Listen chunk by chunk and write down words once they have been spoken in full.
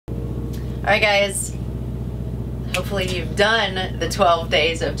Alright guys, hopefully you've done the 12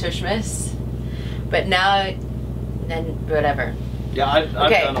 days of Tushmas, but now, then whatever. Yeah, I've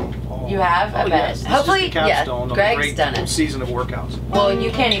done them all. You have? I bet. Yes. Hopefully, yeah. Greg's done it. Season of workouts. Well,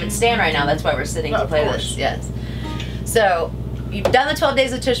 you can't even stand right now, that's why we're sitting to play this. Yes. So, you've done the 12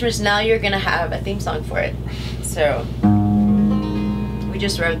 days of Tushmas, now you're going to have a theme song for it. So, we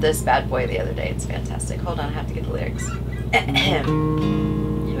just wrote this bad boy the other day. It's fantastic. Hold on, I have to get the lyrics. Here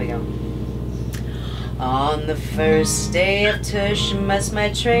we go. On the first day of Tushmas,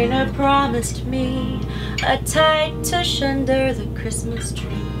 my trainer promised me a tight tush under the Christmas tree.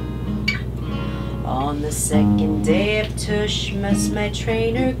 On the second day of Tushmas, my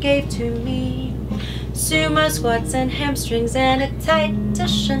trainer gave to me sumo squats and hamstrings and a tight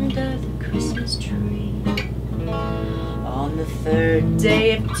tush under the Christmas tree. On the third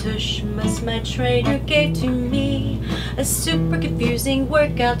day of Tushmas, my trainer gave to me a super confusing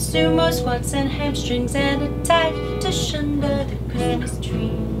workout, sumo squats and hamstrings and a tight tush under the Christmas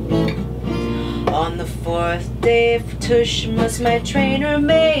tree. On the fourth day of Tushmas, my trainer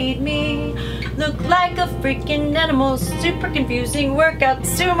made me look like a freaking animal, super confusing workout,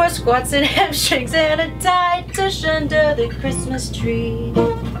 sumo squats and hamstrings and a tight tush under the Christmas tree.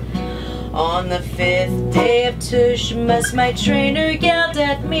 On the fifth day of Tushmas, my trainer yelled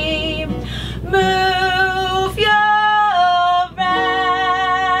at me, move your ass.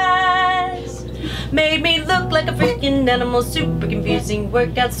 Made me look like a freaking animal, super confusing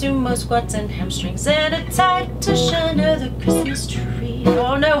workout, sumo squats and hamstrings and a tight tush under the Christmas tree.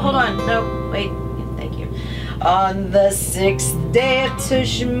 Oh no, hold on, no, wait, thank you. On the sixth day of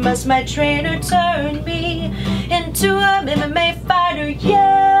Tushmas, my trainer turned me into a MMA fighter,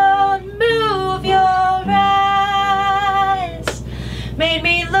 yelled, move your ass. Made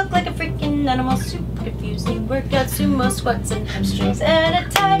me look like a freaking animal, super confusing workout, sumo squats and hamstrings and a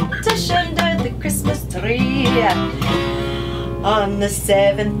tight tush under the Christmas tree. On the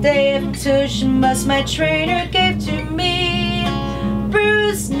seventh day of Tushmas, my trainer gave to me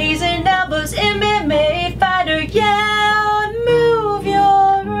bruised knees and elbows, MMA fighter, yelled, move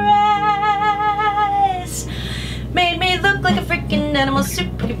your ass. Made me look like a freaking animal,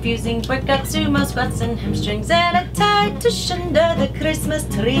 super confusing workout, sumo squats and hamstrings and a tight tush under the Christmas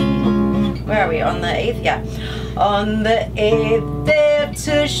tree. Where are we? On the 8th? Yeah. On the 8th day of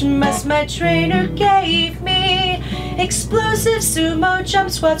Tushmas, my trainer gave me explosive sumo jump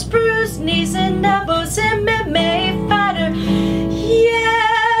squats, bruised knees and elbows, MMA fighter,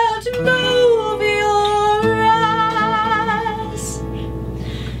 yelled, move your ass.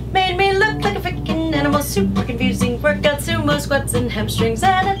 Made me look like a freaking animal, super confusing workout, sumo squats and hamstrings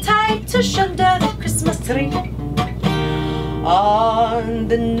and a tight tush under the Christmas tree. On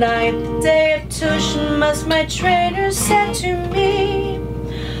the 9th day of Tushmas, my trainer said to me,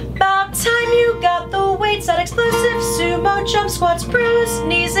 about time you got the weights out, explosive sumo jump squats, bruised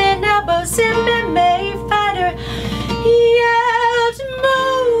knees and elbows, MMA fighter, yelled,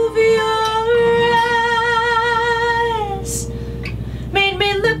 move your ass. Made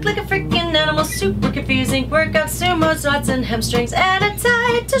me look like a freaking animal, super confusing workout, sumo squats and hamstrings and a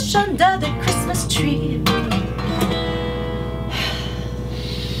tight tush under the Christmas tree.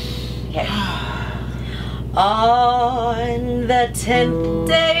 Okay. On the 10th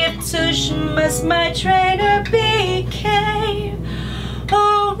day of Tushmas, my trainer became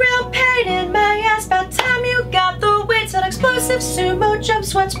a real pain in my ass. About time you got the weights on, explosive sumo jump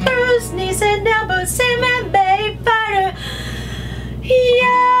squats, bruised knees and elbows, MMA fighter,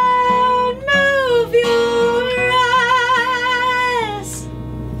 yeah, move your ass.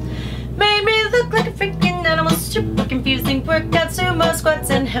 Made me look like a freaking animal, super confusing workout, sumo squats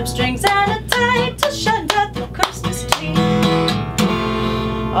and hamstrings and a tight tush under the Christmas tree.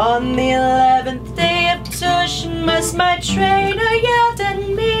 On the 11th day of Tushmas, my trainer yelled at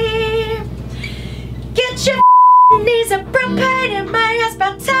me, get your knees up, real pain in my ass.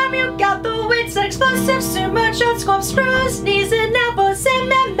 About time you got the weights on, explosive sumo jump squats, bruised knees and elbows,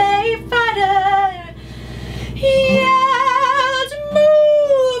 MMA fighter, yelled,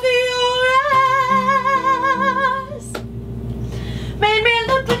 move your ass. Made me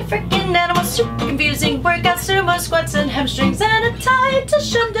look like a freaking animal, super confusing workout, sumo squats and hamstrings and a tight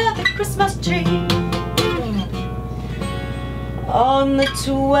tush under the Christmas tree. On the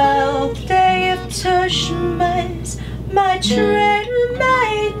 12th day of Tushmas, my trainer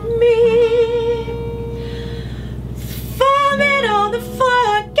made me vomit on the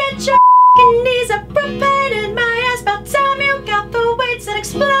floor, get your knees up, real pain in my ass. About time you got the weights and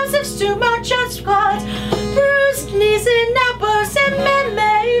explosive sumo jump squats, bruised knees and elbows,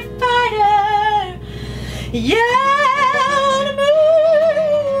 MMA fighter, yeah,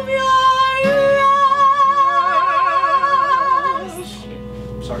 move your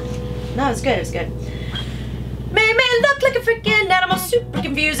sorry. No, it was good, it was good. Made me look like a freaking animal, super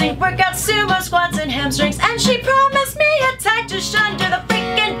confusing. Workout sumo squats and hamstrings. And she promised me a tight tush under